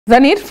The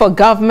need for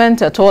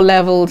government at all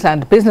levels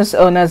and business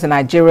owners in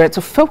Nigeria to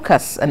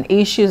focus on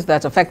issues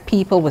that affect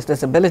people with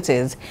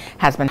disabilities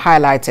has been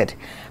highlighted.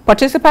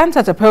 Participants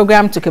at a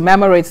program to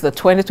commemorate the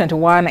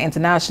 2021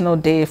 International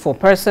Day for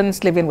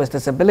Persons Living with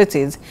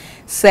Disabilities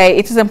say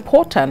it is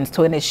important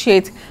to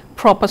initiate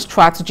proper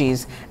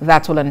strategies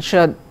that will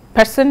ensure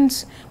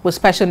persons with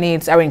special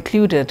needs are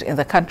included in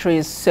the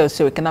country's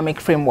socio-economic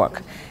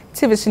framework.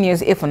 TVC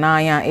News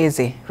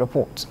Eze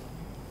reports.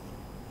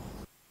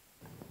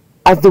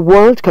 As the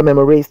world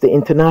commemorates the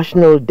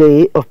International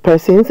Day of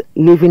Persons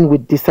Living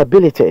with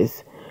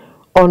Disabilities,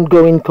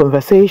 ongoing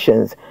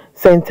conversations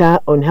center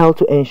on how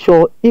to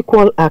ensure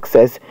equal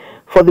access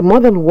for the more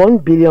than 1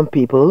 billion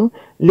people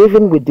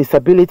living with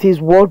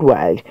disabilities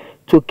worldwide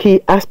to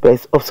key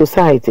aspects of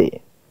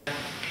society.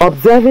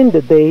 Observing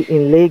the day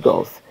in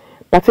Lagos,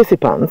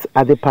 participants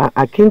at the Pa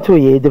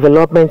Akintoye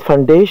Development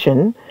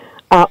Foundation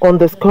are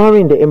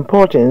underscoring the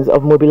importance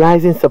of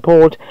mobilizing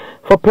support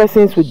for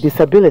persons with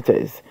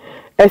disabilities,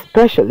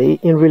 especially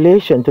in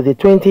relation to the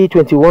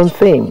 2021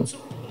 theme,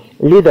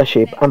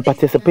 Leadership and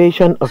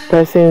Participation of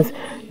Persons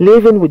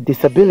Living with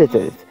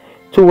Disabilities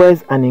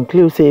towards an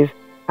inclusive,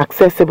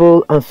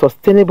 accessible and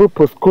sustainable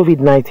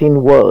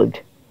post-COVID-19 world.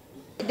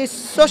 This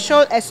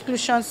social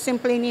exclusion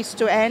simply needs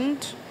to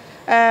end.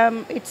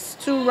 It's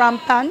too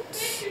rampant.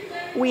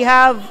 We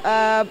have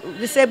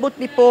disabled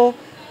people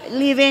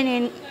living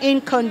in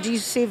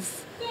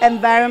inconducive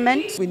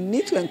environments. We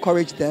need to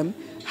encourage them,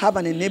 have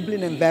an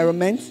enabling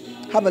environment,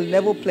 have a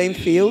level playing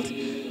field,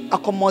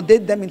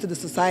 accommodate them into the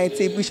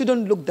society. We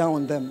shouldn't look down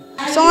on them.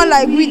 Someone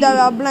like we that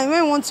are blind,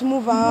 when we want to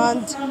move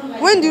around,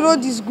 when the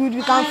road is good,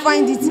 we can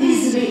find it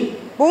easy.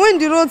 But when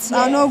the roads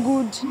are not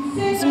good,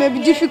 it may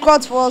be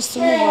difficult for us to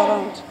move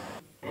around.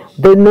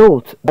 They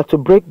note that to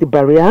break the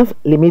barriers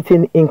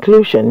limiting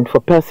inclusion for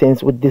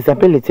persons with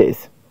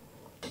disabilities,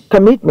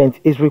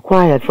 commitment is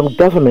required from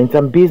government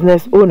and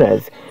business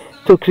owners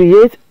to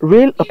create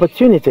real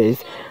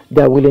opportunities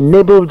that will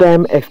enable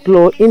them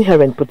explore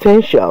inherent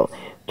potential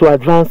to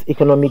advance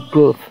economic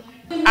growth.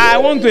 I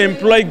want to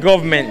employ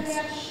government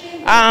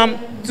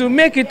to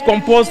make it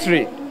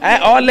compulsory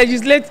or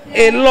legislate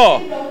a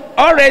law.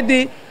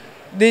 Already,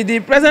 the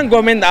present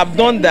government have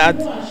done that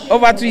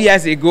over 2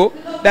 years ago,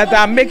 that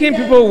are making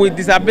people with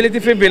disability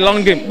feel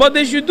belonging. But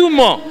they should do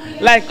more.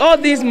 Like all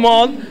these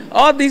malls,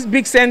 all these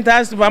big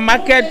centers,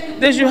 supermarket,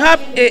 they should have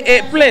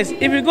a place.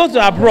 If you go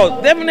to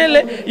abroad,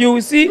 definitely you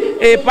will see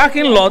a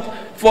parking lot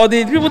for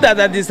the people that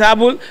are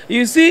disabled.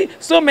 You see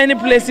so many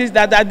places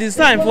that are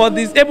designed for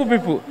disabled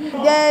people.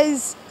 There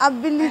is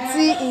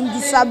ability in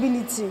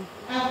disability,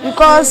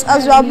 because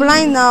as we are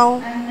blind now,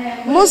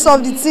 most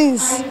of the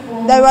things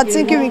that we are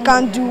thinking we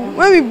can't do,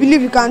 when we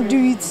believe we can do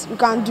it, we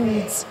can do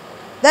it.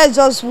 That's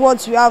just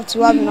what we have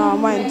to have in our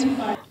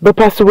mind. The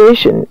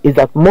persuasion is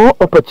that more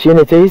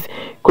opportunities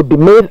could be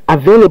made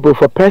available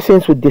for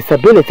persons with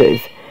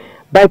disabilities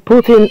by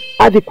putting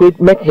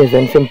adequate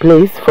mechanisms in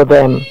place for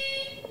them.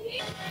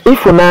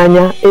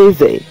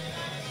 Eze,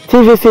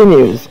 TVC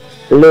News,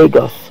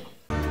 Lagos.